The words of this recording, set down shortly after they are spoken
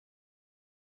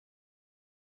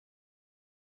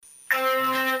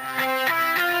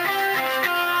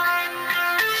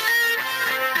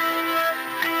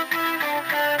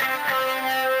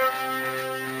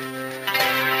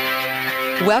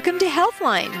Welcome to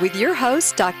Healthline with your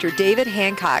host, Dr. David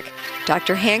Hancock.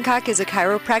 Dr. Hancock is a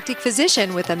chiropractic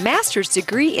physician with a master's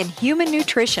degree in human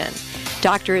nutrition.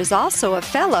 Doctor is also a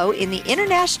fellow in the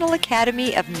International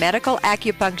Academy of Medical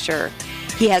Acupuncture.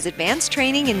 He has advanced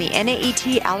training in the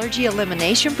NAET allergy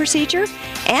elimination procedure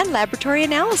and laboratory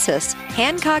analysis.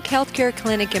 Hancock Healthcare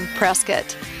Clinic in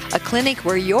Prescott, a clinic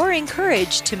where you're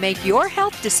encouraged to make your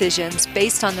health decisions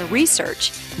based on the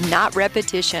research, not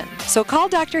repetition. So call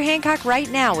Dr. Hancock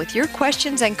right now with your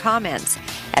questions and comments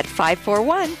at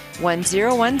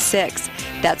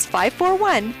 541-1016. That's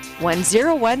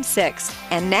 541-1016.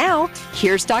 And now,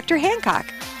 here's Dr. Hancock.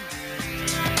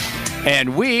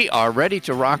 And we are ready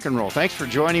to rock and roll. Thanks for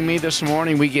joining me this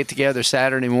morning. We get together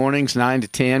Saturday mornings, 9 to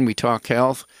 10. We talk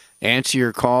health, answer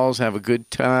your calls, have a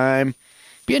good time.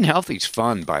 Being healthy is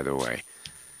fun, by the way.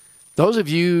 Those of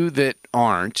you that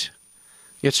aren't,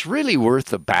 it's really worth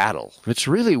the battle. It's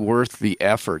really worth the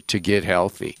effort to get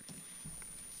healthy.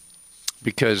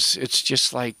 Because it's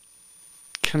just like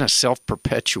kind of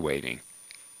self-perpetuating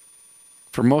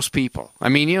for most people. I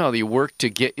mean, you work to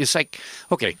get, it's like,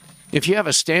 okay, if you have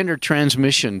a standard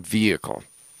transmission vehicle,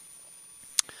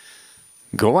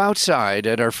 go outside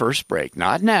at our first break.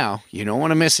 Not now. You don't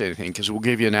want to miss anything because we'll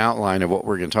give you an outline of what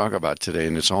we're going to talk about today,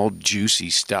 and it's all juicy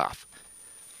stuff.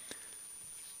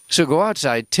 So go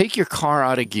outside, take your car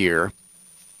out of gear,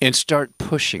 and start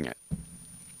pushing it.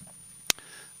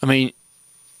 I mean,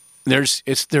 there's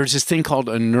this thing called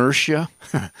inertia.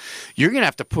 You're going to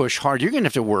have to push hard. You're going to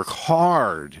have to work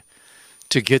hard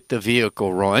to get the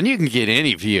vehicle rolling. You can get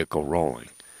any vehicle rolling.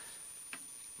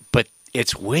 But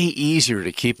it's way easier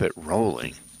to keep it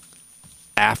rolling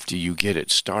after you get it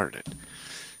started.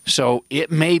 So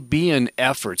it may be an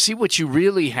effort. See, what you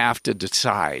really have to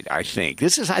decide, I think.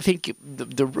 This is, I think,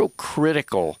 the real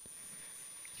critical.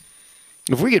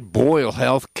 If we could boil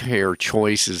healthcare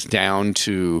choices down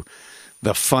to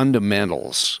the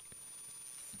fundamentals,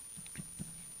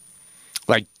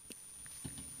 like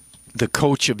the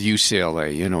coach of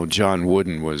UCLA, John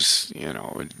Wooden was,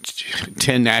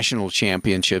 10 national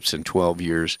championships in 12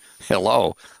 years.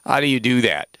 Hello. How do you do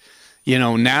that?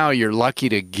 Now you're lucky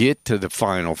to get to the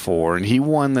Final Four, and he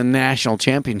won the national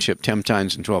championship 10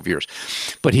 times in 12 years.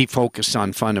 But he focused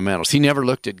on fundamentals. He never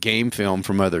looked at game film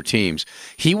from other teams.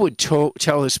 He would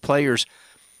tell his players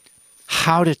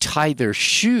how to tie their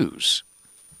shoes.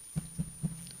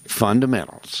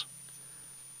 Fundamentals.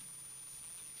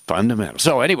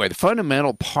 So anyway, the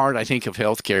fundamental part, I think, of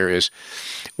healthcare is,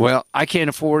 well, I can't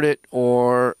afford it,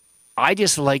 or I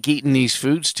just like eating these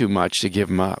foods too much to give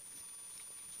them up.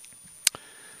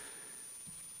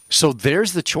 So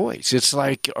there's the choice. It's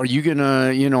like, are you going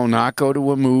to, not go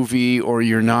to a movie, or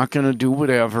you're not going to do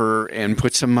whatever and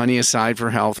put some money aside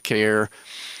for healthcare?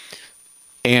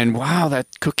 And wow,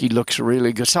 that cookie looks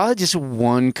really good. So I'll just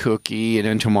one cookie, and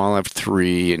then tomorrow I'll have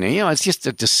 3. And, it's just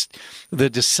the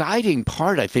deciding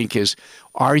part, I think, is,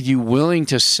 are you willing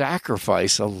to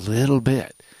sacrifice a little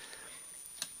bit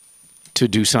to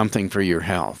do something for your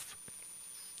health?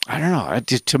 I don't know.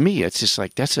 To me, it's just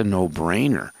like, that's a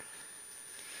no-brainer.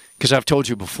 Because I've told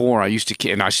you before, I used to,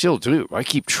 and I still do, I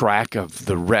keep track of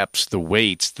the reps, the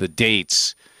weights, the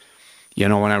dates.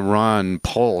 When I run,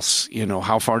 pulse,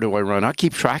 how far do I run? I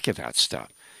keep track of that stuff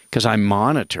because I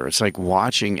monitor. It's like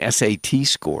watching SAT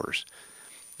scores.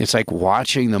 It's like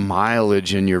watching the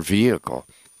mileage in your vehicle.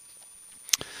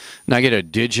 And I get a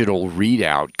digital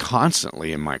readout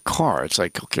constantly in my car. It's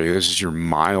like, okay, this is your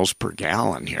miles per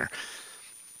gallon here.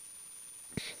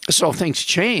 So if things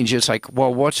change, it's like,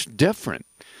 well, what's different?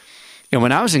 And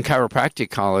when I was in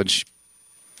chiropractic college,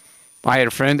 I had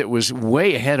a friend that was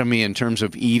way ahead of me in terms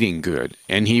of eating good,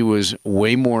 and he was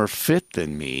way more fit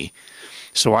than me.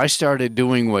 So I started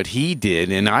doing what he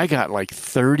did, and I got like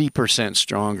 30%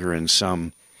 stronger in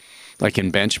like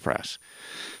in bench press.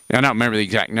 I don't remember the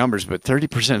exact numbers, but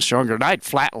 30% stronger. And I'd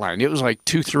flatlined. It was like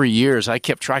 2-3 years. I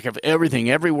kept track of everything,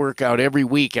 every workout, every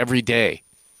week, every day,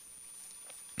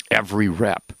 every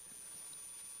rep.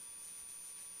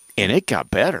 And it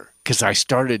got better because I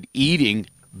started eating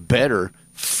better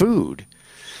food.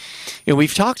 And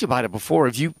we've talked about it before.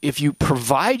 If you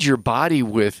provide your body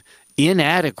with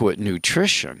inadequate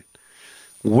nutrition,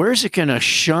 where's it going to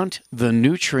shunt the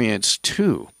nutrients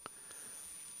to?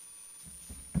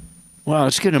 Well,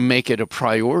 it's going to make it a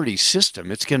priority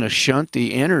system. It's going to shunt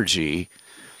the energy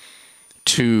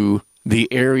to the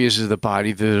areas of the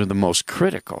body that are the most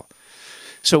critical.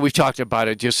 So we've talked about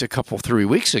it just 3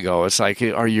 weeks ago. It's like,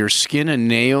 are your skin and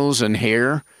nails and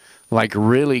hair like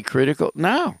really critical?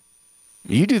 No.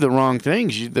 You do the wrong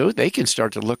things, they can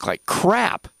start to look like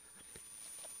crap.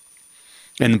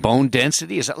 And bone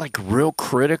density, is that like real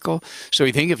critical? So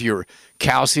you think of your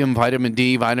calcium, vitamin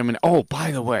D, oh,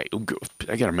 by the way,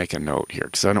 I got to make a note here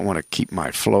because I don't want to keep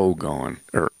my flow going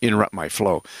or interrupt my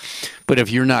flow. But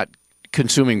if you're not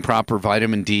consuming proper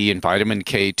vitamin D and vitamin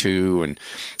K2 and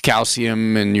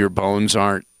calcium and your bones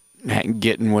aren't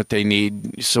getting what they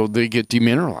need, so they get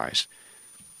demineralized.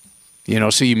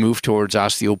 So you move towards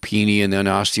osteopenia and then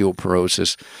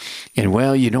osteoporosis. And,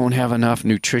 well, you don't have enough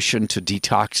nutrition to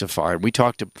detoxify. We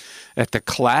talked at the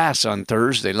class on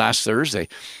last Thursday,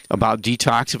 about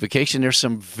detoxification. There's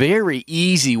some very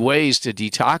easy ways to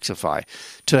detoxify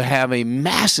to have a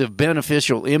massive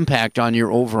beneficial impact on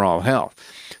your overall health.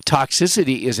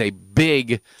 Toxicity is a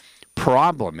big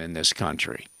problem in this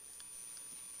country.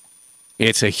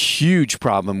 It's a huge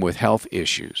problem with health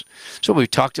issues. So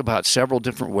we've talked about several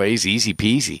different ways, easy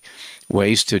peasy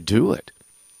ways to do it.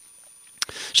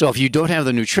 So if you don't have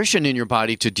the nutrition in your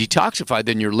body to detoxify,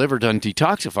 then your liver doesn't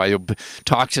detoxify.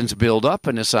 Toxins build up,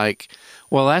 and it's like,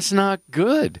 well, that's not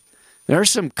good. There are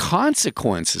some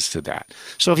consequences to that.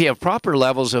 So if you have proper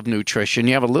levels of nutrition,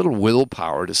 you have a little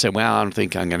willpower to say, well, I don't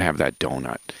think I'm going to have that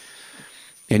donut.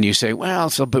 And you say, well,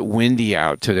 it's a bit windy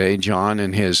out today, John,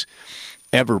 and his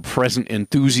ever-present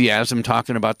enthusiasm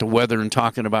talking about the weather and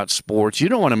talking about sports. You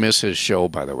don't want to miss his show,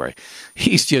 by the way.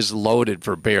 He's just loaded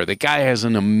for bear. The guy has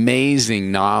an amazing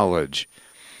knowledge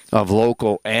of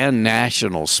local and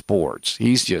national sports.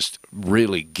 He's just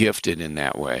really gifted in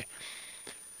that way.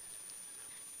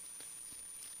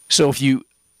 So if you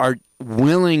are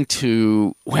willing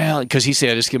to, well, because he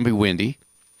said it's going to be windy.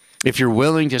 If you're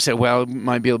willing to say, well, it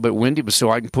might be a little bit windy, but so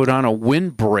I can put on a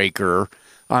windbreaker,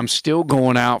 I'm still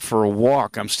going out for a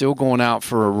walk. I'm still going out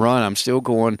for a run. I'm still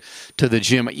going to the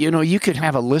gym. You could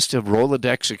have a list of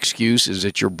Rolodex excuses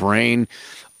that your brain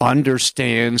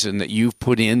understands and that you've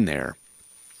put in there.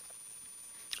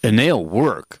 And they'll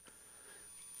work.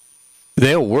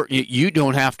 They'll work. You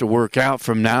don't have to work out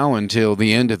from now until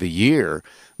the end of the year.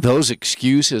 Those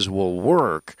excuses will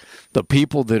work. The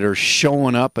people that are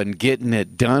showing up and getting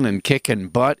it done and kicking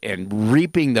butt and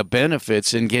reaping the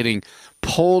benefits and getting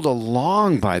pulled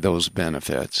along by those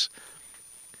benefits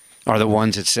are the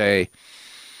ones that say,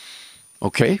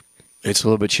 okay, it's a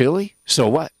little bit chilly. So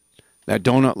what? That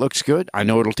donut looks good. I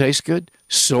know it'll taste good.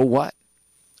 So what?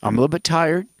 I'm a little bit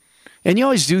tired. And you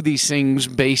always do these things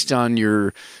based on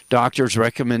your doctor's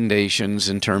recommendations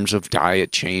in terms of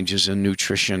diet changes and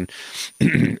nutrition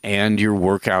and your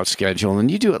workout schedule. And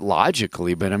you do it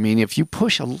logically, but I mean, if you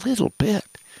push a little bit.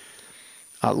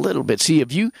 See,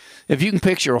 if you can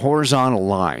picture a horizontal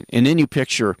line and then you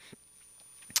picture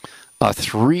a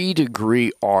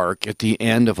 3-degree arc at the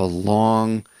end of a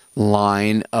long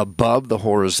line above the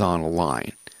horizontal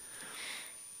line,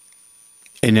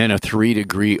 and then a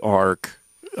 3-degree arc,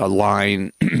 a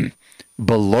line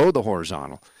below the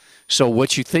horizontal. So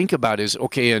what you think about is,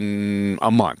 okay, in a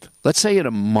month, let's say in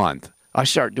a month, I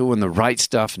start doing the right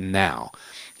stuff now.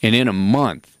 And in a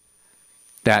month,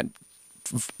 that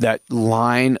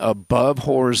line above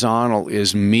horizontal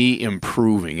is me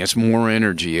improving. It's more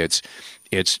energy. It's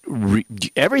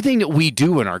everything that we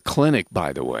do in our clinic,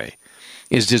 by the way,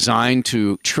 is designed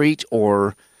to treat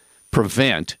or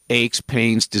prevent aches,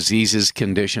 pains, diseases,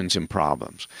 conditions, and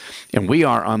problems. And we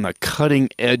are on the cutting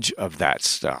edge of that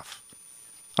stuff.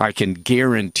 I can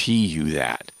guarantee you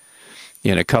that.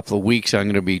 In a couple of weeks, I'm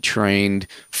going to be trained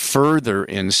further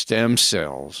in stem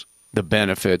cells, the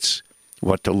benefits,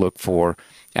 what to look for.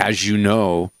 As you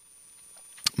know,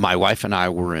 my wife and I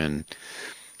were in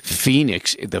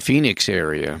the Phoenix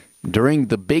area during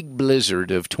the big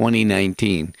blizzard of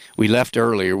 2019. We left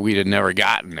earlier. We'd have never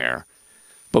gotten there.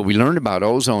 But we learned about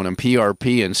ozone and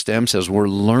PRP and stem cells. We're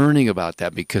learning about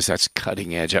that because that's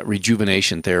cutting edge. That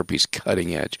rejuvenation therapy is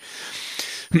cutting edge.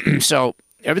 So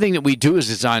everything that we do is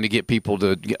designed to get people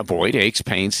to avoid aches,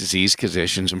 pains, disease,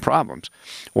 conditions, and problems,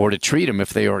 or to treat them if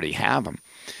they already have them.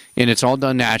 And it's all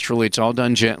done naturally. It's all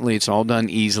done gently. It's all done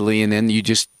easily. And then you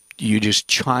just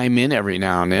chime in every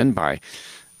now and then by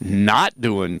not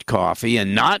doing coffee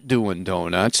and not doing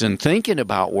donuts and thinking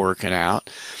about working out.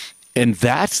 And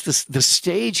that's the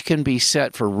stage can be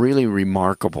set for really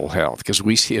remarkable health because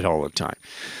we see it all the time.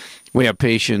 We have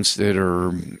patients that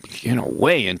are,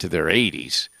 way into their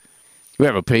 80s. We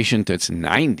have a patient that's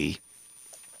 90.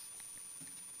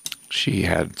 She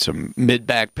had some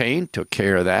mid-back pain, took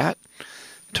care of that,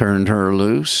 turned her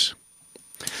loose.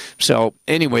 So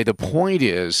anyway, the point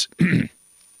is,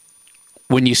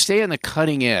 when you stay on the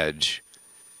cutting edge,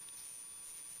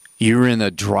 you're in the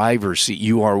driver's seat.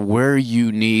 You are where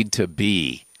you need to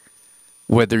be,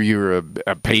 whether you're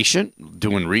a patient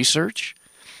doing research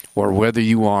or whether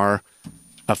you are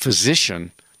a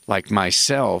physician like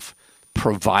myself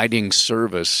providing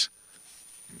service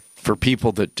for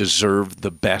people that deserve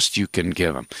the best you can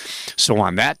give them. So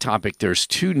on that topic, there's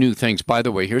two new things. By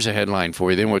the way, here's a headline for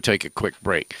you. Then we'll take a quick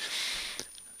break.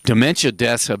 Dementia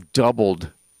deaths have doubled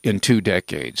in 2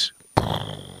 decades.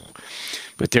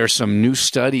 But there's some new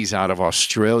studies out of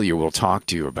Australia we'll talk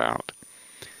to you about.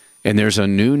 And there's a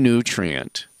new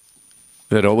nutrient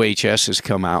that OHS has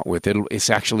come out with. It's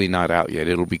actually not out yet.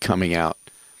 It'll be coming out,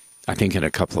 I think, in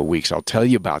a couple of weeks. I'll tell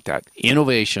you about that.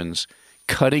 Innovations,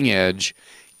 cutting edge,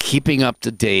 keeping up to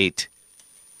date.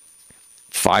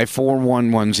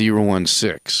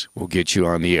 5411016 will get you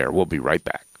on the air. We'll be right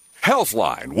back.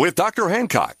 Healthline with Dr.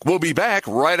 Hancock. We'll be back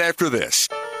right after this.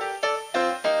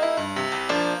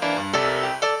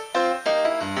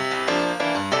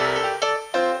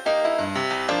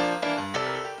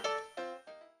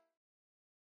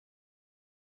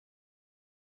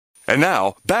 And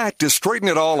now, back to Straighten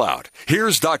It All Out.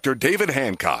 Here's Dr. David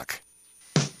Hancock.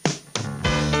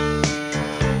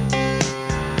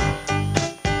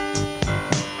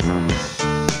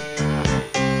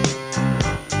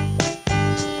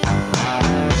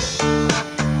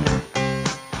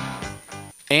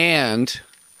 And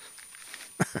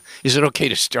is it okay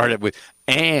to start it with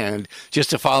and, just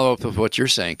to follow up with what you're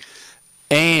saying,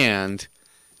 and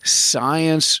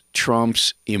science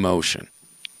trumps emotion.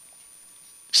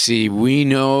 See, we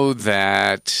know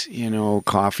that,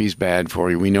 coffee's bad for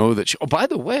you. We know that. Oh, by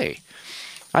the way,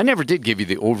 I never did give you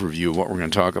the overview of what we're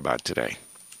going to talk about today.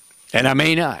 And I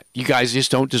may not. You guys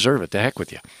just don't deserve it. The heck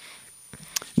with you.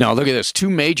 Now, look at this. 2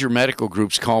 major medical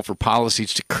groups call for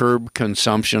policies to curb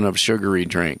consumption of sugary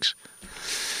drinks.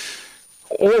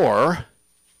 Or,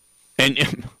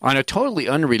 and on a totally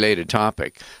unrelated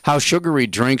topic, how sugary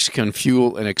drinks can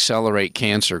fuel and accelerate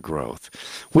cancer growth.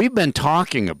 We've been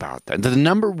talking about that. The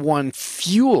number one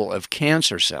fuel of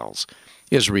cancer cells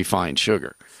is refined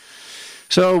sugar.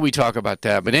 So we talk about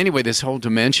that. But anyway, this whole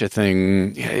dementia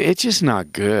thing, it's just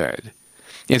not good.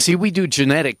 And see, we do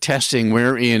genetic testing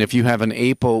wherein if you have an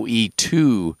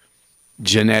ApoE2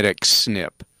 genetic SNP,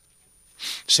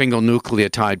 single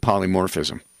nucleotide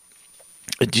polymorphism,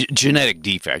 a genetic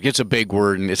defect. It's a big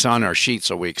word, and it's on our sheet,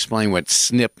 so we explain what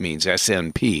SNP means,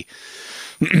 SNP.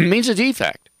 It means a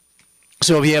defect.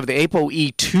 So if you have the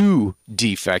ApoE2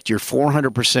 defect, you're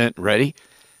 400% ready,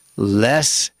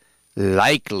 less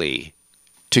likely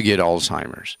to get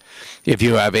Alzheimer's. If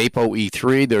you have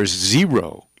ApoE3, there's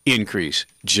 0 increase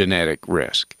genetic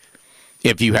risk.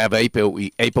 If you have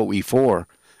ApoE4,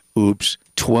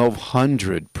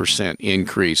 1,200%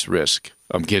 increased risk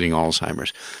of getting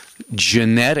Alzheimer's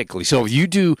genetically. So if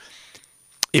you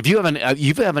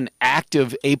have an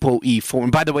active ApoE4,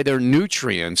 and by the way, they're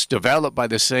nutrients developed by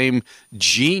the same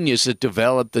genius that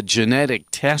developed the genetic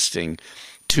testing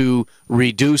to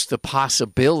reduce the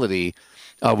possibility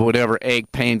of whatever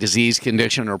ache, pain, disease,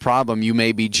 condition, or problem you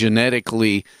may be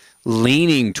genetically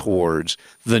leaning towards.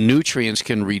 The nutrients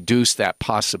can reduce that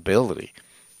possibility.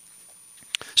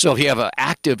 So if you have an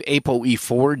active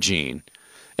ApoE4 gene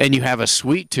and you have a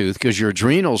sweet tooth because your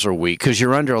adrenals are weak, because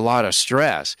you're under a lot of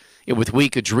stress, with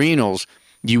weak adrenals,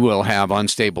 you will have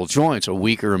unstable joints, a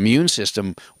weaker immune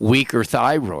system, weaker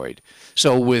thyroid.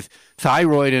 So with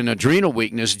thyroid and adrenal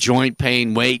weakness, joint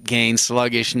pain, weight gain,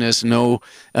 sluggishness, no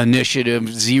initiative,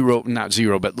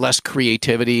 but less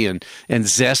creativity and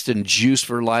zest and juice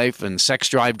for life, and sex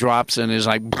drive drops, and is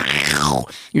like,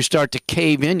 you start to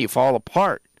cave in, you fall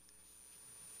apart.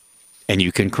 And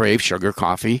you can crave sugar,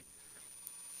 coffee,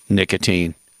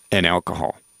 nicotine, and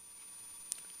alcohol.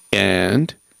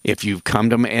 And if you've come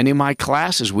to any of my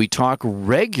classes, we talk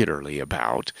regularly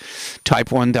about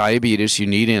type 1 diabetes. You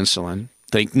need insulin.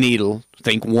 Think needle.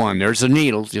 Think 1. There's a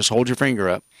needle. Just hold your finger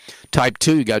up. Type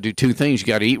 2, you got to do 2 things. You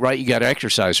got to eat right. You got to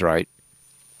exercise right.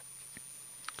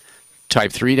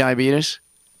 Type 3 diabetes,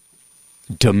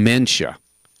 dementia.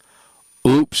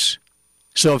 Oops.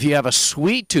 So if you have a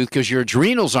sweet tooth because your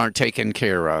adrenals aren't taken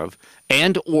care of,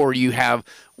 and or you have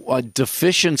a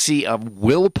deficiency of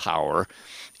willpower,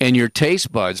 and your taste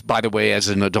buds, by the way, as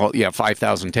an adult, you have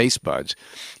 5,000 taste buds,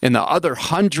 and the other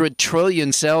 100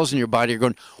 trillion cells in your body are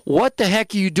going, what the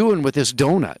heck are you doing with this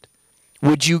donut?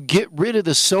 Would you get rid of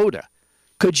the soda?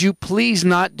 Could you please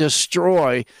not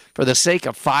destroy, for the sake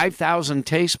of 5,000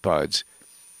 taste buds,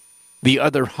 the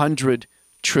other 100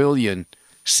 trillion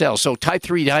cells? So type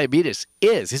 3 diabetes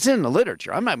it's in the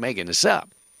literature. I'm not making this up.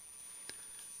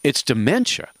 It's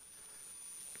dementia.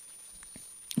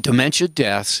 Dementia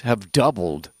deaths have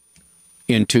doubled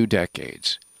in 2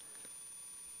 decades.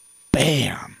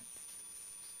 Bam.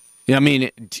 I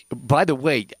mean, by the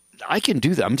way, I can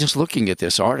do that. I'm just looking at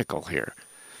this article here.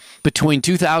 Between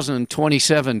 2000 and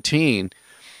 2017,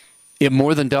 It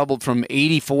more than doubled from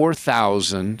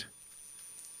 84,000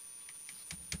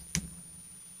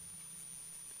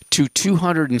 to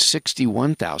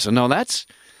 261,000. Now that's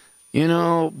like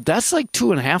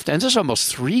 2.5 times. That's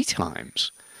almost 3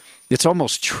 times. It's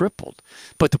almost tripled.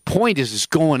 But the point is it's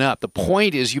going up. The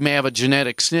point is you may have a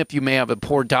genetic SNP. You may have a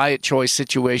poor diet choice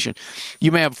situation.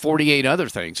 You may have 48 other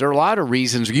things. There are a lot of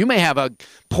reasons. You may have a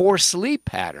poor sleep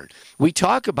pattern. We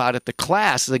talk about it, the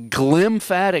class, the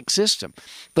glymphatic system.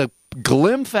 The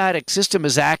glymphatic system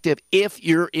is active if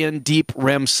you're in deep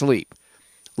REM sleep.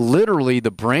 Literally,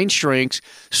 the brain shrinks,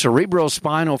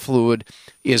 cerebrospinal fluid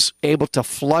is able to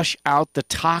flush out the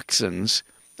toxins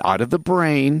out of the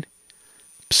brain.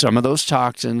 Some of those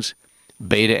toxins,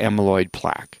 beta amyloid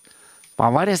plaque.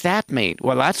 Well, what does that mean?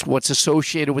 Well, that's what's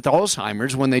associated with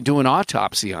Alzheimer's when they do an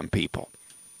autopsy on people.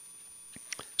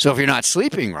 So if you're not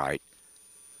sleeping right,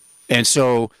 and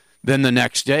so then the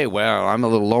next day, well, I'm a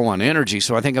little low on energy,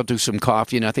 so I think I'll do some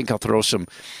coffee, and I think I'll throw some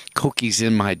cookies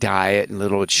in my diet and a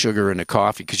little sugar in the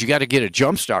coffee, because you got to get a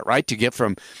jump start, right, to get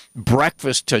from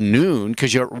breakfast to noon,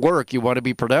 because you're at work, you want to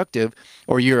be productive,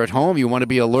 or you're at home, you want to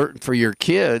be alert for your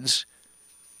kids.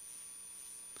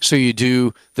 So you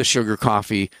do the sugar,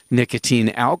 coffee, nicotine,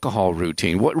 alcohol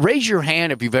routine. Raise your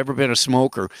hand if you've ever been a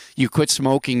smoker. You quit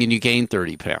smoking and you gained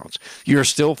 30 pounds. You're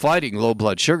still fighting low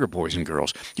blood sugar, boys and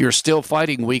girls. You're still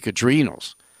fighting weak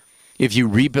adrenals. If you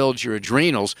rebuild your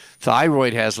adrenals,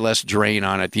 thyroid has less drain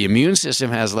on it. The immune system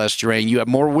has less drain. You have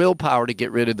more willpower to get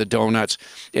rid of the donuts,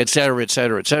 et cetera, et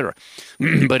cetera, et cetera.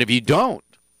 But if you don't,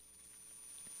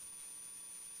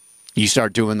 you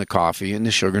start doing the coffee and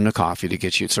the sugar and the coffee to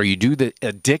get you. So you do the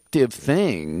addictive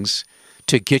things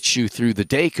to get you through the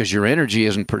day because your energy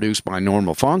isn't produced by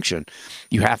normal function.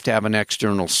 You have to have an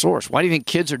external source. Why do you think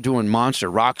kids are doing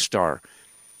Monster, Rockstar?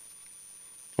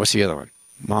 What's the other one?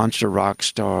 Monster,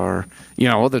 Rockstar,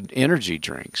 all the energy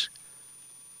drinks.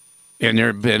 And there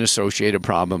have been associated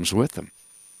problems with them.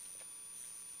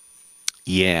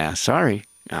 Yeah, sorry.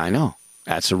 I know.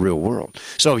 That's the real world.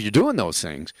 So if you're doing those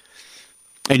things,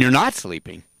 and you're not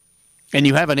sleeping, and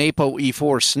you have an ApoE4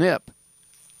 SNP,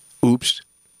 oops,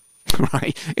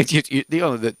 right?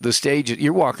 The stage,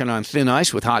 you're walking on thin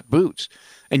ice with hot boots,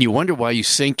 and you wonder why you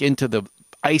sink into the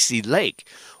icy lake.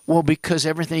 Well, because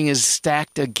everything is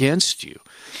stacked against you.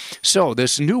 So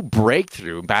this new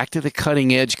breakthrough, back to the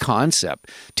cutting edge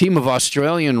concept, team of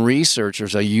Australian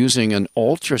researchers are using an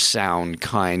ultrasound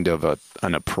kind of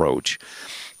an approach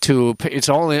to,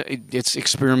 it's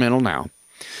experimental now.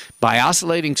 By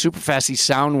oscillating superfast, these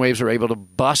sound waves are able to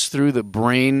bust through the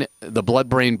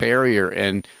blood-brain barrier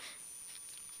and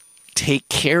take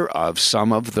care of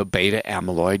some of the beta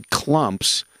amyloid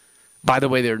clumps. By the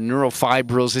way, they're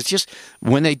neurofibrils. It's just,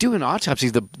 when they do an autopsy,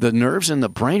 the nerves in the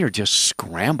brain are just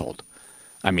scrambled.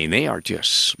 I mean, they are just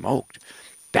smoked.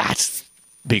 That's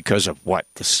because of what?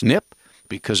 The SNP?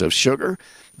 Because of sugar?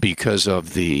 Because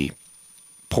of the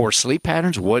poor sleep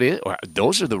patterns?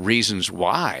 Those are the reasons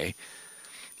why.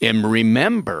 And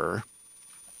remember,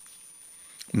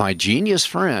 my genius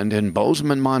friend in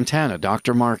Bozeman, Montana,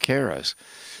 Dr. Mark Harris,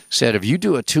 said if you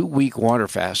do a 2-week water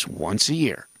fast once a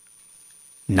year,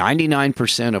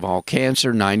 99% of all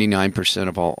cancer, 99%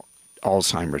 of all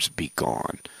Alzheimer's be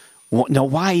gone. Well, now,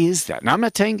 why is that? Now, I'm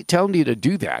not telling you to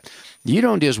do that. You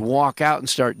don't just walk out and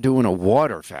start doing a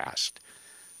water fast.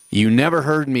 You never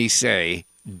heard me say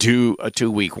do a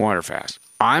 2-week water fast.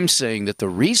 I'm saying that the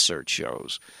research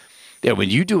shows that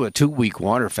when you do a 2-week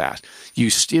water fast,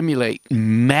 you stimulate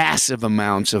massive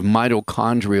amounts of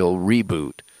mitochondrial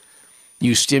reboot.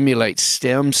 You stimulate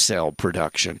stem cell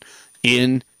production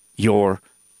in your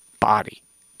body.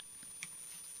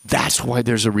 That's why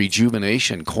there's a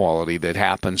rejuvenation quality that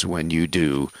happens when you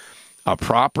do a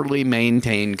properly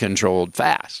maintained, controlled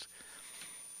fast.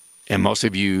 And most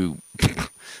of you,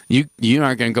 you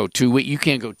aren't going to go 2 weeks. You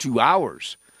can't go 2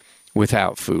 hours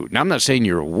without food. Now, I'm not saying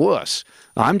you're a wuss.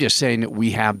 I'm just saying that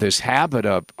we have this habit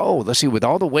of, let's see, with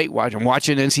all the Weight Watchers, I'm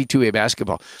watching NCAA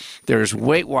basketball. There's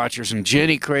Weight Watchers and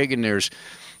Jenny Craig, and there's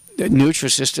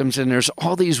Nutrisystems, and there's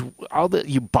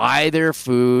you buy their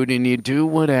food and you do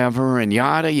whatever and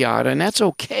yada, yada, and that's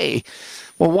okay.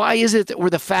 Well, why is it that we're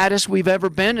the fattest we've ever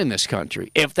been in this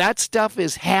country? If that stuff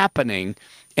is happening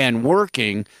and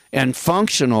working and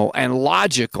functional and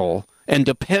logical and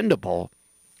dependable,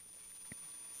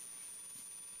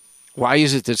 why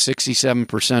is it that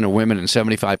 67% of women and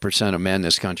 75% of men in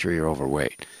this country are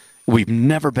overweight? We've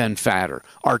never been fatter.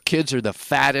 Our kids are the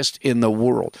fattest in the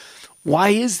world. Why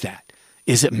is that?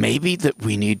 Is it maybe that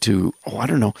we need to,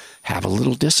 have a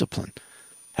little discipline,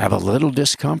 have a little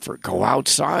discomfort, go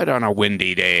outside on a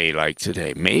windy day like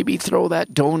today, maybe throw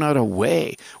that donut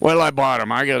away? Well, I bought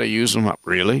them. I got to use them up.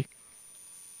 Really?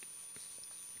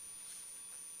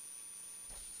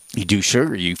 You do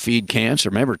sugar, you feed cancer.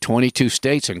 Remember, 22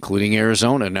 states, including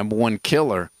Arizona, number one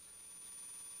killer,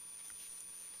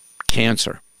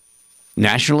 cancer.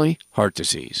 Nationally, heart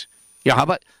disease. Yeah,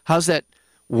 how's that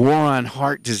war on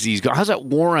heart disease going? How's that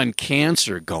war on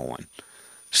cancer going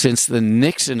since the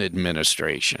Nixon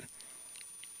administration?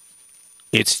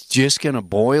 It's just going to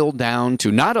boil down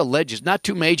to not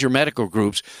two major medical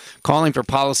groups calling for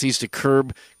policies to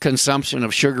curb consumption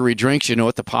of sugary drinks. You know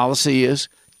what the policy is?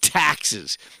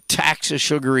 Taxes. Tax of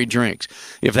sugary drinks.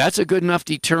 If that's a good enough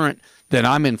deterrent, then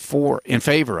I'm in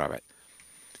favor of it.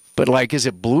 But is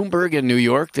it Bloomberg in New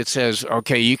York that says,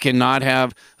 okay, you cannot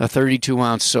have a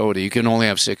 32-ounce soda. You can only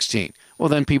have 16. Well,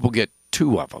 then people get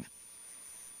 2 of them.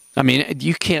 I mean,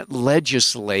 you can't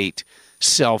legislate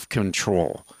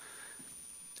self-control.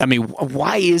 I mean,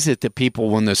 why is it that people,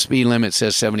 when the speed limit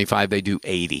says 75, they do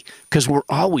 80? Because we're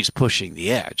always pushing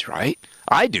the edge, right?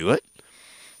 I do it.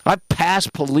 I pass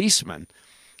policemen.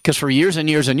 Because for years and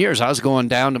years and years, I was going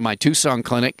down to my Tucson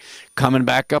clinic, coming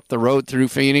back up the road through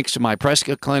Phoenix to my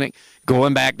Prescott clinic,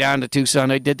 going back down to Tucson.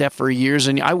 I did that for years,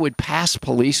 and I would pass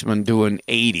policemen doing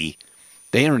 80.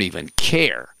 They don't even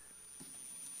care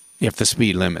if the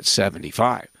speed limit's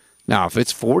 75. Now, if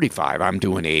it's 45, I'm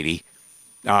doing 80.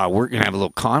 We're going to have a little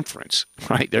conference,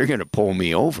 right? They're going to pull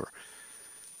me over.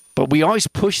 But we always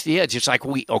push the edge. It's like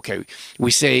we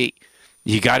say,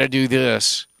 you got to do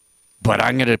this. But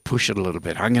I'm going to push it a little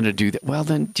bit. I'm going to do that. Well,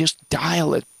 then just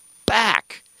dial it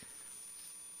back.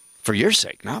 For your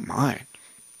sake, not mine.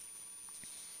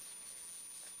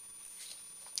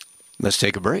 Let's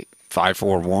take a break.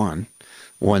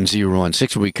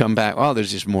 541-1016. When we come back,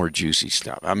 there's just more juicy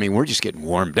stuff. I mean, we're just getting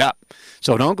warmed up.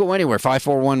 So don't go anywhere.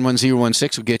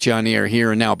 541-1016 will get you on the air here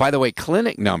and now. By the way,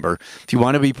 clinic number, if you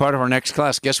want to be part of our next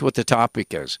class, guess what the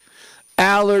topic is?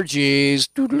 Allergies.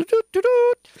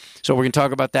 So we're going to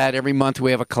talk about that. Every month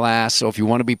we have a class. So if you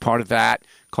want to be part of that,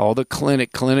 call the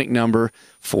clinic number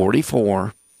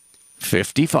 44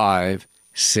 55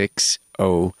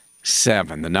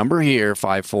 607. The number here,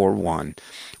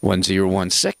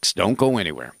 541-1016. Don't go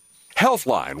anywhere.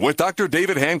 Healthline with Dr.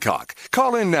 David Hancock.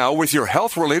 Call in now with your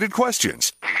health-related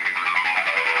questions.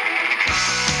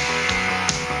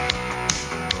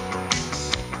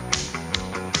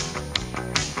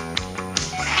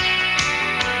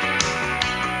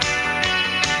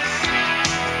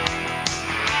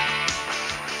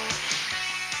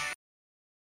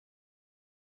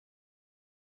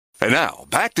 And now,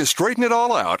 back to Straighten It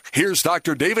All Out, here's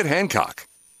Dr. David Hancock.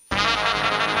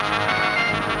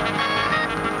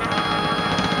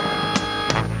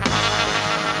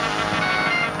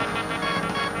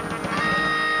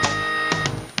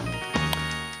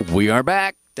 We are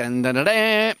back. Dun, dun, dun,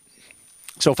 dun.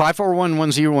 So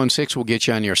 541-1016 will get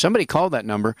you on the air. Somebody called that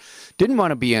number, didn't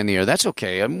want to be on the air. That's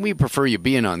okay. I mean, we prefer you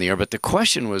being on the air, but the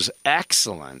question was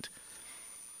excellent.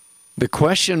 The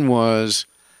question was,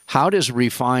 how does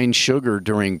refined sugar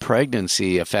during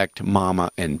pregnancy affect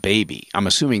mama and baby? I'm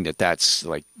assuming that that's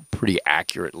pretty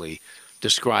accurately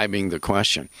describing the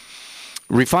question.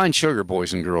 Refined sugar,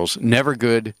 boys and girls, never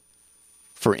good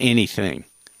for anything.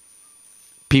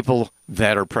 People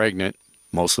that are pregnant,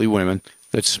 mostly women,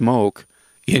 that smoke,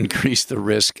 increase the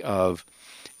risk of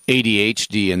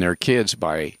ADHD in their kids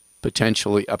by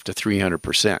potentially up to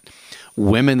 300%.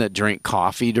 Women that drink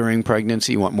coffee during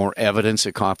pregnancy want more evidence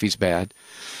that coffee's bad.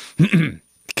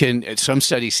 Some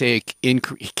studies say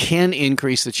it can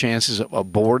increase the chances of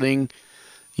aborting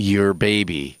your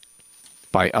baby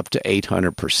by up to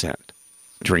 800%.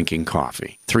 Drinking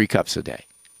coffee, 3 cups a day.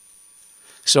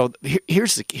 So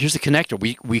here's the connector.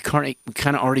 We kind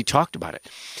of already talked about it.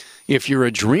 If your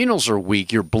adrenals are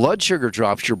weak, your blood sugar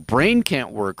drops, your brain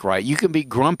can't work right, you can be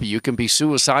grumpy, you can be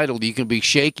suicidal, you can be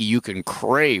shaky, you can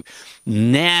crave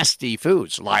nasty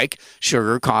foods like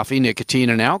sugar, coffee, nicotine,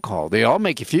 and alcohol. They all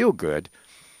make you feel good.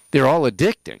 They're all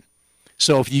addicting.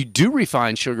 So if you do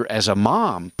refine sugar as a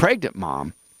mom, pregnant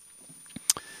mom,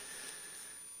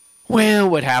 well,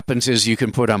 what happens is you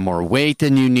can put on more weight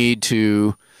than you need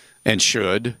to and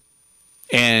should.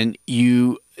 And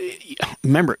you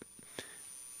remember,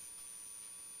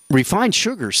 refined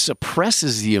sugar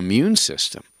suppresses the immune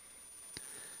system.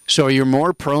 So you're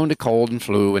more prone to cold and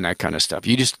flu and that kind of stuff.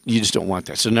 You just don't want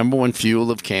that. So number one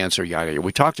fuel of cancer, yada, yada.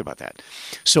 We talked about that.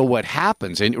 So what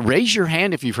happens, and raise your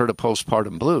hand if you've heard of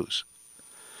postpartum blues.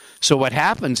 So what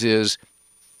happens is,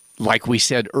 like we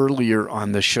said earlier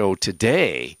on the show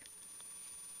today,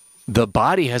 the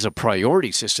body has a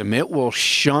priority system. It will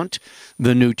shunt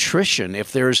the nutrition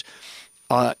if there's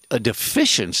a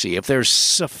deficiency, if there's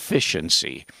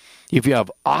sufficiency. If you have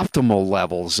optimal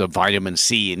levels of vitamin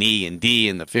C and E and D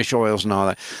and the fish oils and all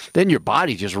that, then your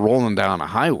body just rolling down a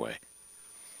highway.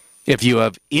 If you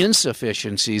have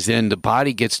insufficiencies, then the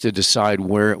body gets to decide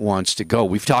where it wants to go.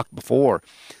 We've talked before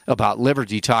about liver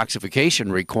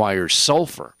detoxification requires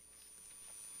sulfur.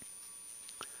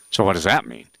 So what does that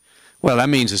mean? Well, that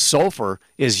means the sulfur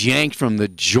is yanked from the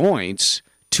joints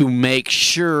to make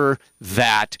sure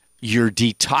that you're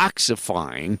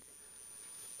detoxifying,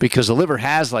 because the liver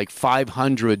has like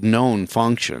 500 known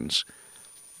functions.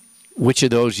 Which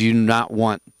of those you do not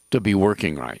want to be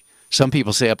working right? Some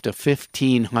people say up to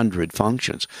 1,500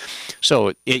 functions.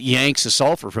 So it yanks the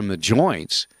sulfur from the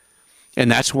joints,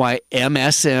 and that's why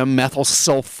MSM,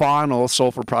 methylsulfonyl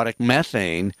sulfur product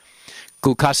methane,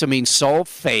 glucosamine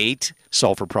sulfate,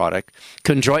 sulfur product,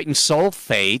 chondroitin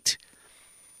sulfate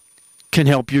can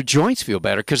help your joints feel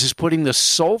better because it's putting the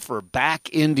sulfur back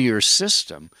into your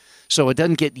system so it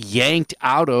doesn't get yanked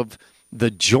out of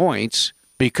the joints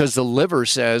because the liver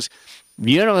says,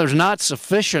 there's not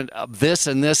sufficient of this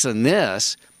and this and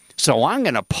this, so I'm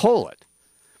going to pull it.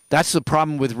 That's the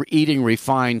problem with eating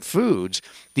refined foods.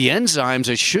 The enzymes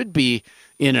that should be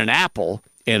in an apple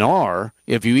and are,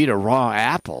 if you eat a raw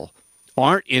apple,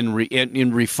 aren't in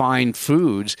refined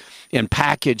foods and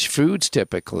packaged foods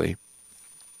typically.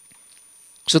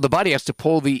 So the body has to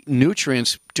pull the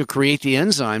nutrients to create the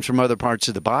enzymes from other parts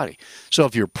of the body. So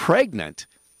if you're pregnant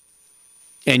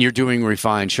and you're doing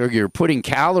refined sugar, you're putting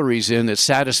calories in that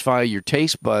satisfy your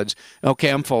taste buds. Okay,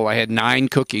 I'm full. I had 9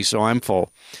 cookies, so I'm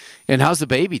full. And how's the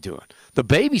baby doing? The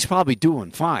baby's probably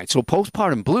doing fine. So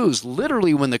postpartum blues,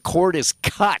 literally when the cord is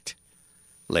cut,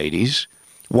 ladies,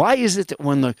 why is it that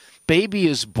when the baby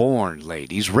is born,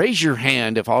 ladies, raise your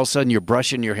hand if all of a sudden you're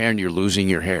brushing your hair and you're losing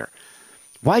your hair?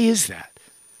 Why is that?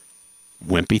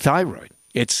 Wimpy thyroid.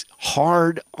 It's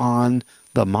hard on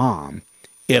the mom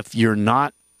if you're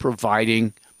not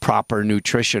providing proper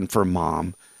nutrition for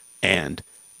mom and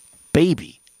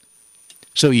baby.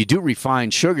 So you do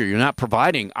refined sugar, you're not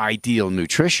providing ideal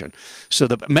nutrition. So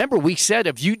remember we said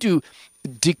if you do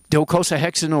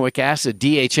docosahexaenoic acid,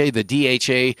 DHA, the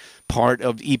DHA part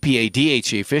of EPA,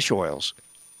 DHA fish oils,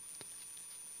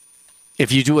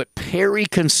 if you do it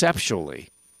periconceptually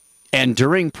and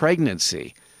during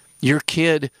pregnancy, your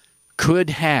kid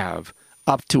could have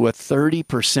up to a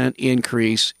 30%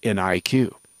 increase in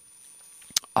IQ.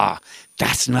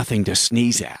 That's nothing to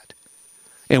sneeze at.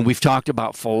 And we've talked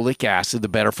about folic acid. The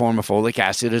better form of folic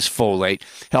acid is folate,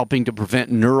 helping to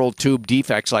prevent neural tube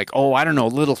defects like,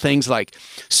 little things like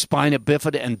spina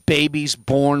bifida and babies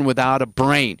born without a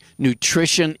brain.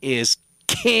 Nutrition is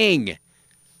king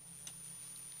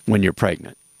when you're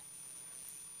pregnant.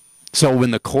 So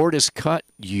when the cord is cut,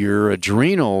 your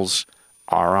adrenals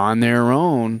are on their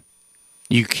own.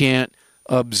 You can't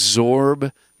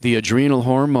absorb the adrenal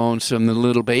hormones from the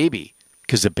little baby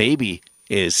because the baby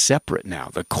is separate now.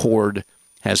 The cord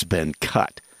has been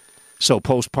cut. So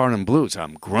postpartum blues,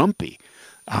 I'm grumpy.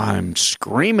 I'm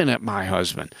screaming at my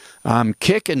husband. I'm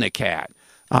kicking the cat.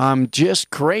 I'm just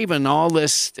craving all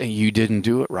this. You didn't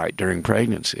do it right during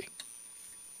pregnancy.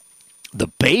 The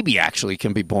baby actually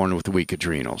can be born with weak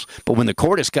adrenals. But when the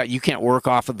cord is cut, you can't work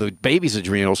off of the baby's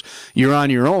adrenals. You're on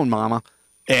your own, mama.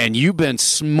 And you've been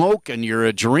smoking your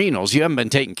adrenals. You haven't been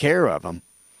taking care of them.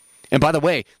 And by the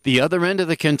way, the other end of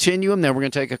the continuum, then we're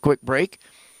going to take a quick break,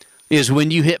 is when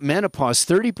you hit menopause,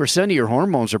 30% of your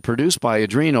hormones are produced by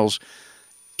adrenals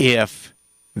if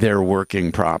they're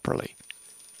working properly.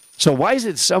 So why is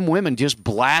it some women just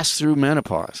blast through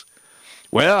menopause?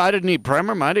 Well, I didn't need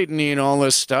Premarin. I didn't need all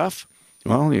this stuff.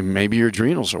 Well, maybe your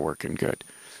adrenals are working good.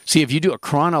 See, if you do a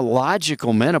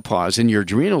chronological menopause and your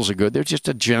adrenals are good, they're just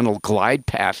a gentle glide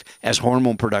path as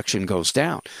hormone production goes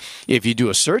down. If you do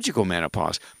a surgical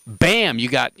menopause, bam, you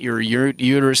got your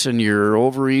uterus and your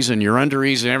ovaries and your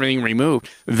underovaries and everything removed.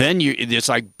 Then it's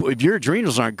like if your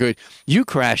adrenals aren't good, you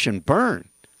crash and burn.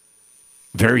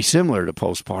 Very similar to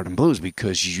postpartum blues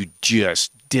because you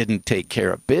just didn't take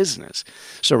care of business.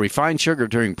 So refined sugar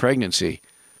during pregnancy,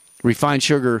 refined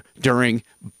sugar during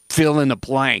fill in the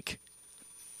blank,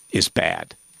 is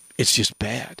bad. It's just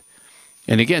bad.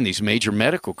 And again, these major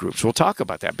medical groups, we'll talk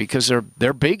about that because they're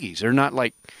biggies. They're not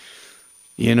like,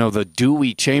 the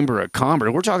Dewey Chamber of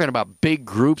Commerce. We're talking about big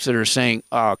groups that are saying,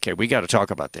 okay, we got to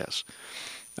talk about this.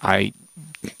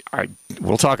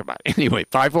 We'll talk about it. Anyway,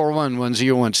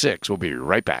 541-1016. We'll be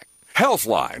right back.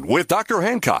 Healthline with Dr.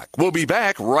 Hancock. We'll be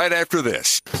back right after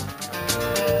this.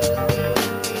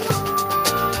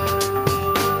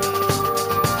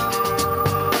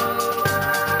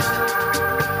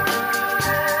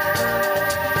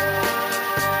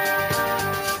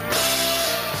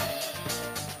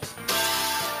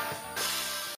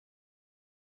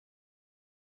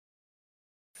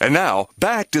 And now,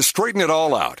 back to Straighten It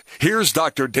All Out. Here's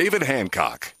Dr. David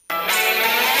Hancock.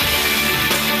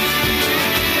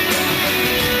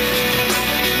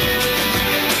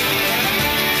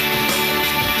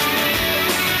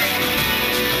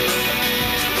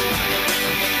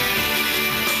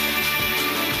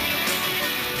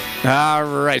 All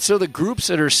right. So the groups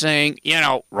that are saying,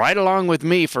 right along with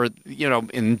me for,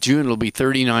 in June it'll be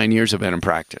 39 years I've been in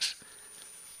practice.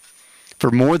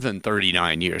 For more than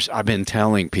 39 years, I've been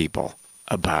telling people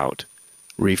about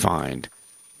refined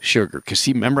sugar. Because,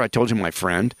 see, remember I told you my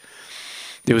friend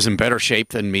that was in better shape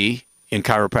than me in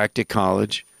chiropractic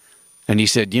college? And he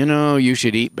said, you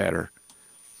should eat better.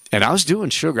 And I was doing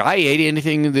sugar. I ate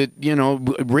anything that,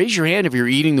 raise your hand if you're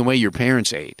eating the way your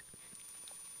parents ate.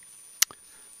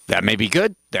 That may be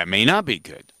good. That may not be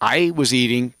good. I was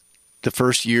eating the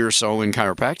first year or so in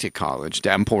chiropractic college,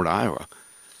 Davenport, Iowa,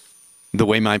 the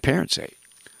way my parents ate.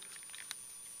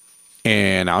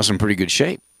 And I was in pretty good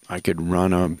shape. I could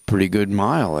run a pretty good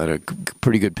mile at a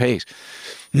pretty good pace.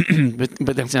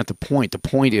 but that's not the point. The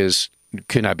point is,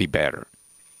 can I be better?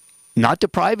 Not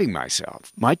depriving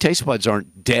myself. My taste buds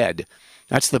aren't dead.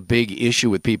 That's the big issue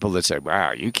with people that say,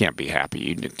 wow, you can't be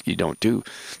happy. You don't do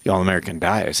the All-American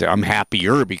Diet. I say, I'm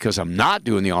happier because I'm not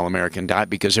doing the All-American Diet,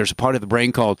 because there's a part of the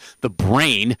brain called the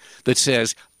brain that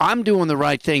says, I'm doing the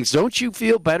right things. Don't you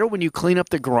feel better when you clean up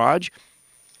the garage?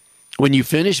 When you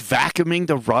finish vacuuming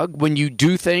the rug? When you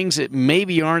do things that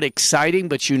maybe aren't exciting,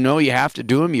 but you have to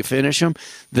do them, you finish them?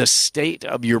 The state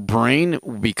of your brain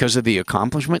because of the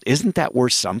accomplishment, isn't that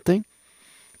worth something?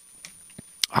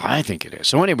 I think it is.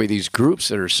 So anyway, these groups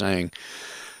that are saying,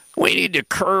 we need to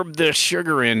curb the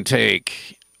sugar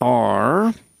intake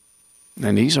are,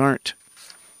 and these aren't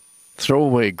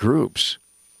throwaway groups,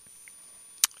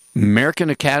 American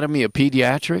Academy of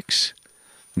Pediatrics,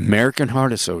 American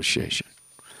Heart Association.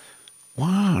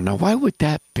 Wow, now why would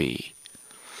that be?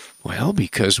 Well,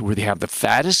 because we have the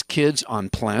fattest kids on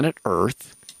planet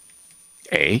Earth,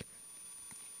 A.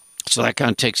 So that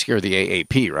kind of takes care of the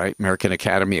AAP, right? American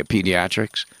Academy of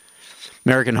Pediatrics.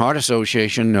 American Heart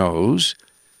Association knows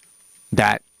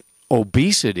that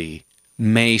obesity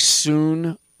may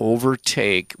soon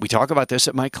overtake, we talk about this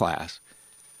at my class,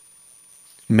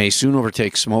 may soon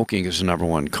overtake smoking as the number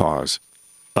one cause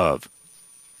of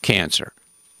cancer.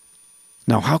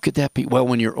 Now, how could that be? Well,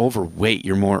 when you're overweight,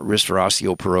 you're more at risk for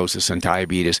osteoporosis and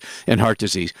diabetes and heart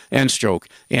disease and stroke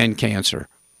and cancer.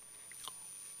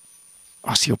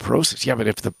 Osteoporosis, yeah, but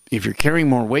if you're carrying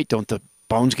more weight, don't the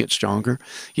bones get stronger?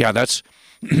 Yeah, that's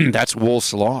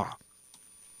Wolff's Law.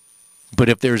 But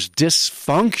if there's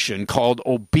dysfunction called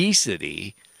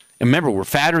obesity, and remember, we're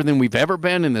fatter than we've ever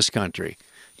been in this country.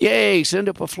 Yay, send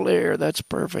up a flare, that's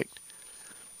perfect.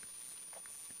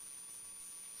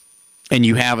 And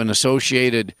you have an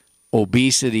associated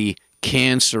obesity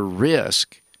cancer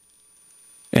risk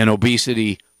and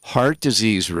obesity heart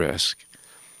disease risk,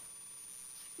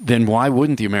 then why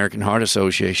wouldn't the American Heart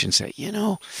Association say,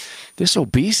 this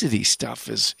obesity stuff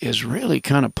is really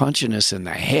kind of punching us in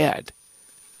the head?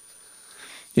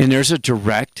 And there's a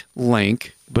direct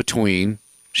link between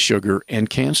sugar and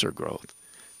cancer growth.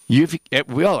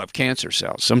 We all have cancer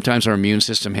cells. Sometimes our immune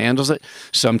system handles it.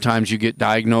 Sometimes you get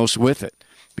diagnosed with it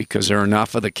because there are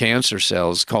enough of the cancer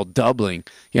cells called doubling.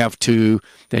 You have 2,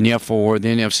 then you have 4,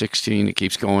 then you have 16. It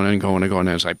keeps going and going and going.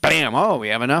 And it's like, bam, oh, we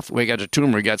have enough. We got a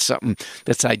tumor. We got something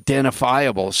that's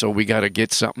identifiable, so we got to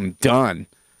get something done.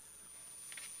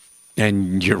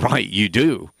 And you're right, you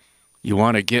do. You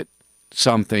want to get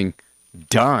something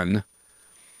done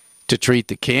to treat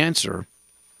the cancer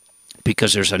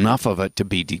because there's enough of it to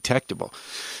be detectable.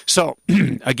 So,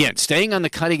 again, staying on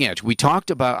the cutting edge. I talked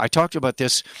about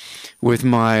this with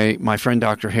my friend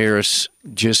Dr. Harris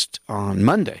just on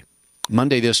Monday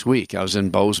this week. I was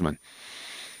in Bozeman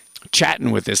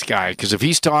chatting with this guy because if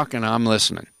he's talking, I'm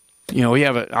listening. We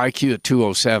have an IQ of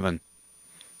 207.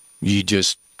 You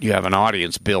have an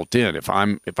audience built in. If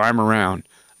I'm around,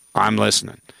 I'm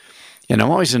listening. And I'm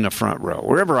always in the front row.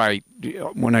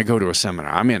 When I go to a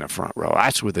seminar, I'm in the front row.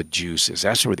 That's where the juice is.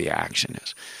 That's where the action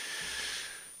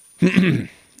is.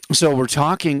 So we're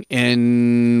talking,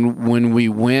 and when we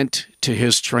went to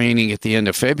his training at the end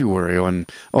of February on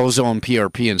ozone,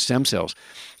 PRP, and stem cells,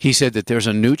 he said that there's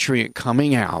a nutrient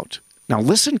coming out. Now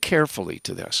listen carefully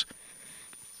to this.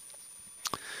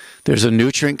 There's a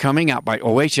nutrient coming out by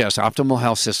OHS, Optimal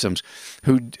Health Systems,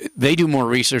 they do more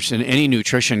research than any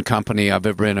nutrition company I've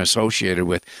ever been associated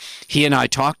with. He and I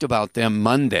talked about them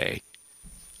Monday.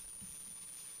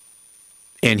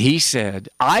 And I said,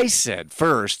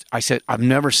 I've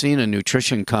never seen a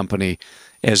nutrition company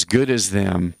as good as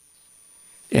them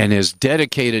and as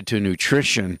dedicated to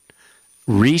nutrition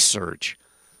research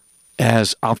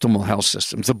as Optimal Health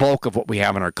Systems. The bulk of what we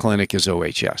have in our clinic is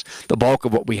OHS. The bulk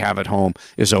of what we have at home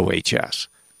is OHS.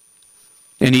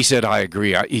 And he said, I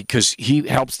agree, because he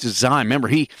helps design. Remember,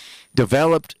 he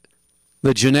developed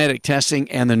the genetic testing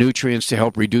and the nutrients to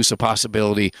help reduce the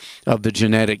possibility of the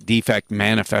genetic defect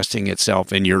manifesting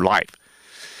itself in your life.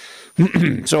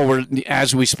 So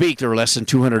as we speak, there are less than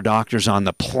 200 doctors on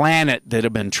the planet that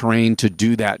have been trained to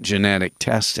do that genetic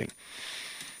testing.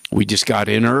 We just got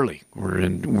in early.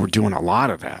 We're doing a lot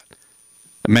of that.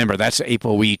 Remember, that's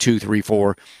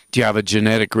ApoE234. Do you have a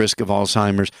genetic risk of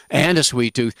Alzheimer's and a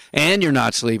sweet tooth and you're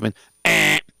not sleeping?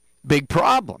 Big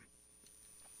problem.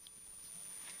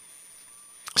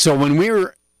 So when we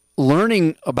were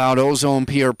learning about ozone,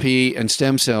 PRP, and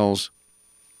stem cells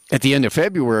at the end of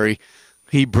February,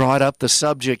 he brought up the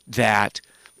subject that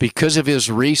because of his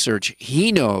research,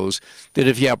 he knows that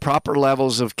if you have proper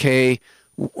levels of K2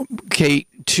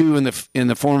 in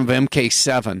the form of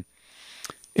MK7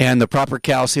 and the proper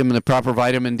calcium and the proper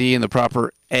vitamin D and the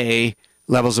proper A,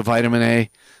 levels of vitamin A,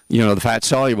 the fat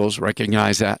solubles,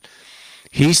 recognize that.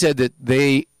 He said that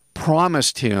they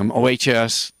promised him,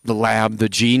 OHS, the lab, the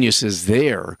geniuses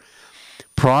there,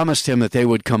 promised him that they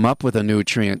would come up with a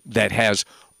nutrient that has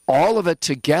all of it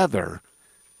together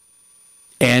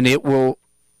and it will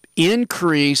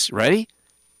increase, ready?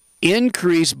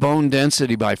 Increase bone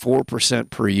density by 4%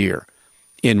 per year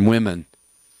in women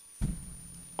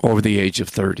over the age of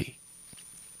 30.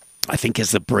 I think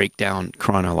is the breakdown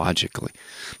chronologically.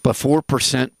 But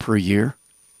 4% per year,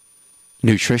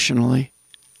 nutritionally.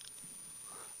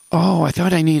 Oh, I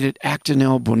thought I needed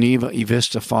Actonel, Boniva,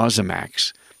 Evista,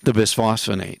 Fosamax, the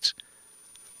bisphosphonates,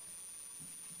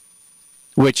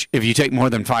 which, if you take more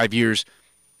than 5 years,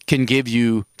 can give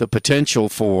you the potential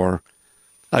for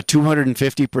a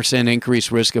 250% increased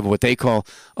risk of what they call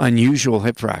unusual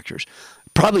hip fractures.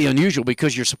 Probably unusual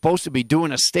because you're supposed to be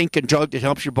doing a stinking drug that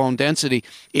helps your bone density.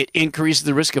 It increases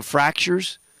the risk of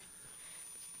fractures.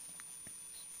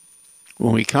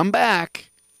 When we come back,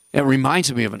 it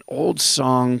reminds me of an old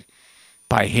song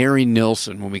by Harry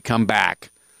Nilsson. When we come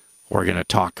back, we're going to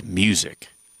talk music.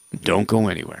 Don't go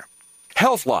anywhere.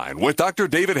 Healthline with Dr.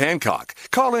 David Hancock.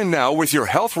 Call in now with your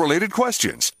health-related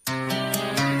questions.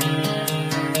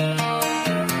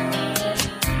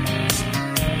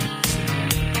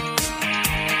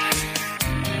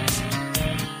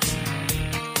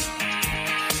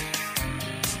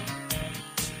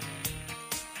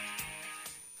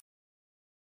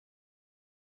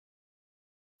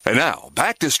 And now,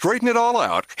 back to Straighten It All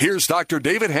Out, here's Dr.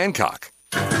 David Hancock.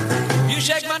 You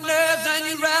shake my nerves and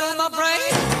you rattle my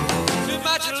brain. Too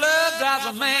much love drives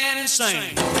a man insane.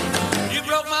 You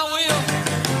broke my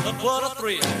will, but what a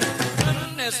thrill.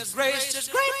 Goodness gracious,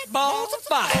 great balls of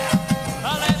fire.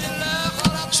 I let you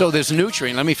love. So this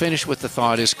nutrient, let me finish with the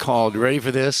thought, is called, ready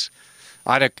for this?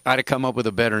 I'd have come up with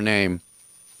a better name.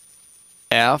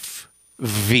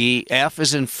 FV, F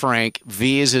as in Frank,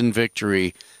 V as in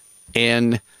victory,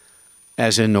 N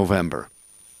as in November.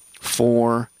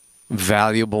 4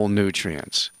 valuable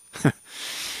nutrients.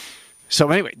 So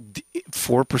anyway,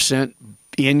 4%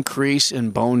 increase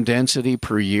in bone density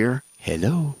per year.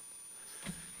 Hello.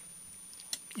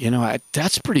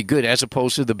 That's pretty good as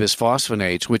opposed to the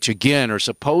bisphosphonates, which again are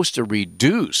supposed to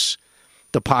reduce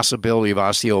the possibility of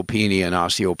osteopenia and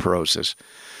osteoporosis.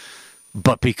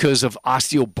 But because of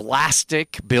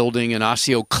osteoblastic building and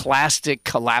osteoclastic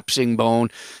collapsing bone,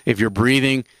 if you're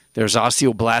breathing, there's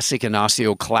osteoblastic and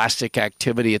osteoclastic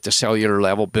activity at the cellular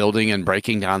level, building and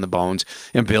breaking down the bones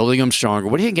and building them stronger.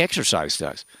 What do you think exercise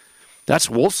does? That's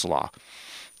Wolff's Law.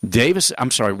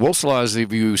 Wolff's Law is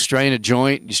if you strain a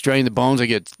joint, you strain the bones,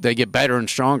 they get better and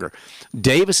stronger.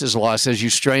 Davis's Law says you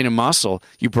strain a muscle,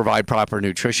 you provide proper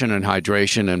nutrition and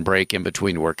hydration and break in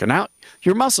between working out,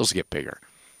 your muscles get bigger.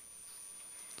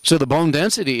 So the bone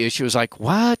density issue is like,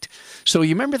 what? So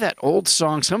you remember that old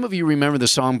song? Some of you remember the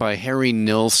song by Harry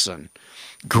Nilsson.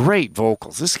 Great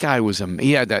vocals. This guy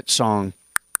he had that song,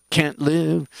 Can't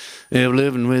Live,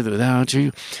 Living Without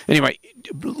You. Anyway,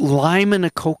 Lime and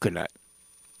a Coconut.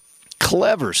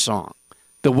 Clever song.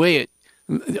 The way it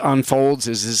unfolds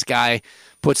is this guy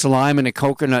puts lime in a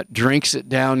coconut, drinks it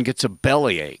down, gets a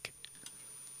bellyache.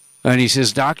 And he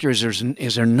says, doctor,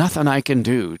 is there nothing I can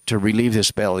do to relieve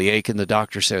this bellyache? And the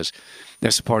doctor says,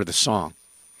 that's part of the song.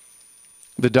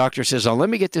 The doctor says, let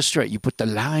me get this straight. You put the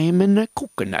lime in the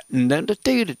coconut. And then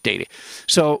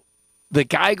so the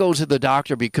guy goes to the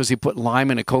doctor because he put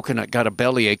lime in a coconut, got a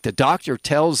bellyache. The doctor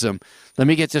tells him, let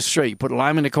me get this straight. You put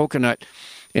lime in a coconut,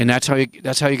 and that's how you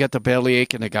got the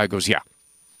bellyache. And the guy goes, yeah.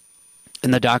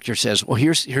 And the doctor says, well,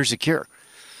 here's the cure.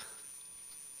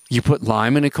 You put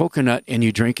lime in a coconut and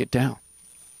you drink it down.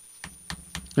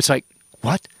 It's like,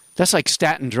 what? That's like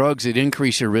statin drugs that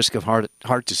increase your risk of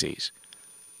heart disease.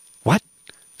 What?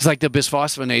 It's like the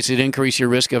bisphosphonates that increase your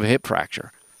risk of a hip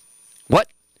fracture. What?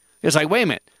 It's like, wait a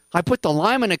minute. I put the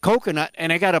lime in a coconut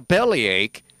and I got a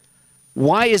bellyache.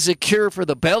 Why is a cure for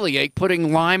the bellyache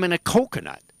putting lime in a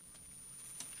coconut?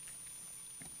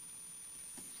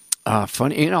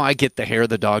 Funny, I get the hair of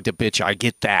the dog to bitch. I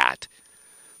get that.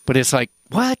 But it's like,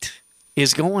 what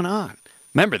is going on?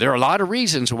 Remember, there are a lot of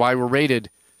reasons why we're rated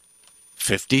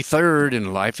 53rd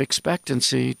in life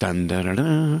expectancy. Dun, dun, dun,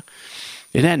 dun.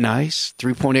 Isn't that nice?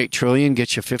 3.8 trillion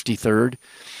gets you 53rd.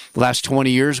 The last 20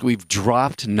 years, we've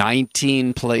dropped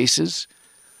 19 places.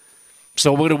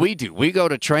 So what do? We go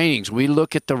to trainings. We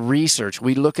look at the research.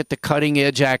 We look at the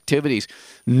cutting-edge activities.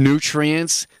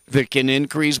 Nutrients that can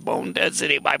increase bone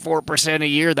density by 4% a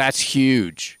year. That's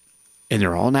huge. And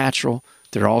they're all natural.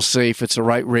 They're all safe. It's the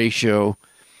right ratio.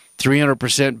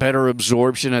 300% better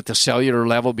absorption at the cellular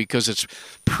level because it's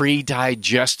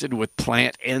pre-digested with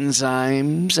plant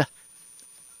enzymes.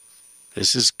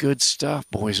 This is good stuff,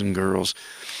 boys and girls.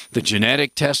 The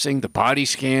genetic testing, the body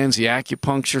scans, the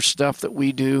acupuncture stuff that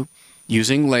we do,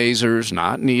 using lasers,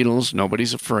 not needles.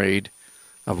 Nobody's afraid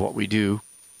of what we do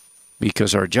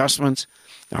because our adjustments,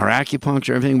 our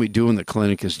acupuncture, everything we do in the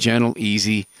clinic is gentle,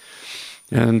 easy.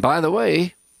 And by the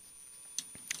way,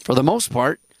 for the most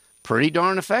part, pretty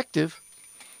darn effective.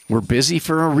 We're busy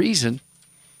for a reason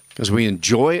because we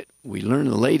enjoy it. We learn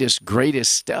the latest,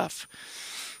 greatest stuff.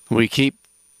 We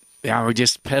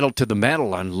just pedal to the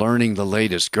metal on learning the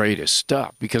latest, greatest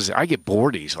stuff because I get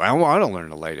bored easily. I want to learn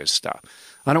the latest stuff.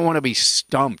 I don't want to be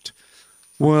stumped.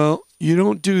 Well, you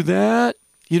don't do that?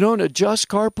 You don't adjust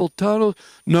carpal tunnel?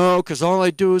 No, because all I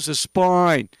do is the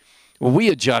spine. Well, we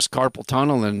adjust carpal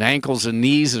tunnel and ankles and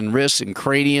knees and wrists and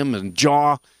cranium and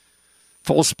jaw,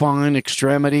 full spine,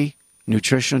 extremity,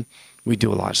 nutrition. We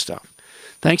do a lot of stuff.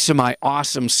 Thanks to my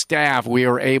awesome staff, we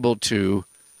are able to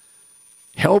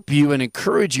help you and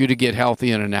encourage you to get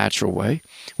healthy in a natural way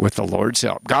with the Lord's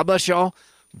help. God bless y'all.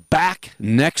 Back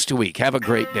next week. Have a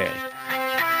great day.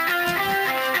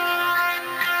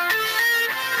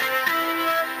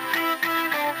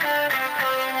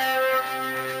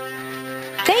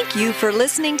 Thank you for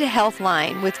listening to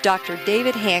Healthline with Dr.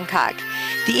 David Hancock.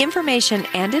 The information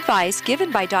and advice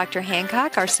given by Dr.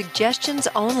 Hancock are suggestions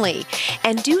only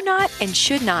and do not and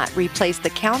should not replace the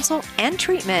counsel and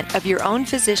treatment of your own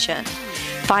physician.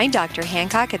 Find Dr.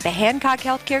 Hancock at the Hancock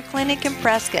Healthcare Clinic in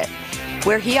Prescott,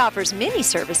 where he offers many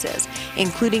services,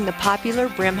 including the popular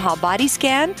Brimhall Body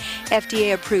Scan,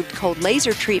 FDA-approved cold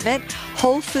laser treatment,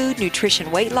 whole food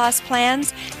nutrition weight loss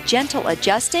plans, gentle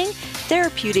adjusting,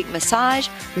 therapeutic massage,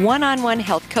 one-on-one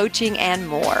health coaching, and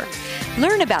more.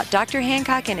 Learn about Dr.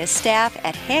 Hancock and his staff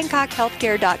at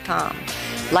hancockhealthcare.com.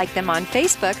 Like them on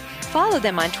Facebook, follow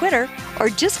them on Twitter, or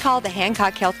just call the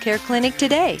Hancock Healthcare Clinic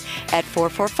today at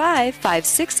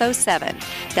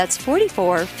 445-5607. That's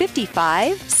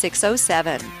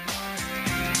 44-55-607.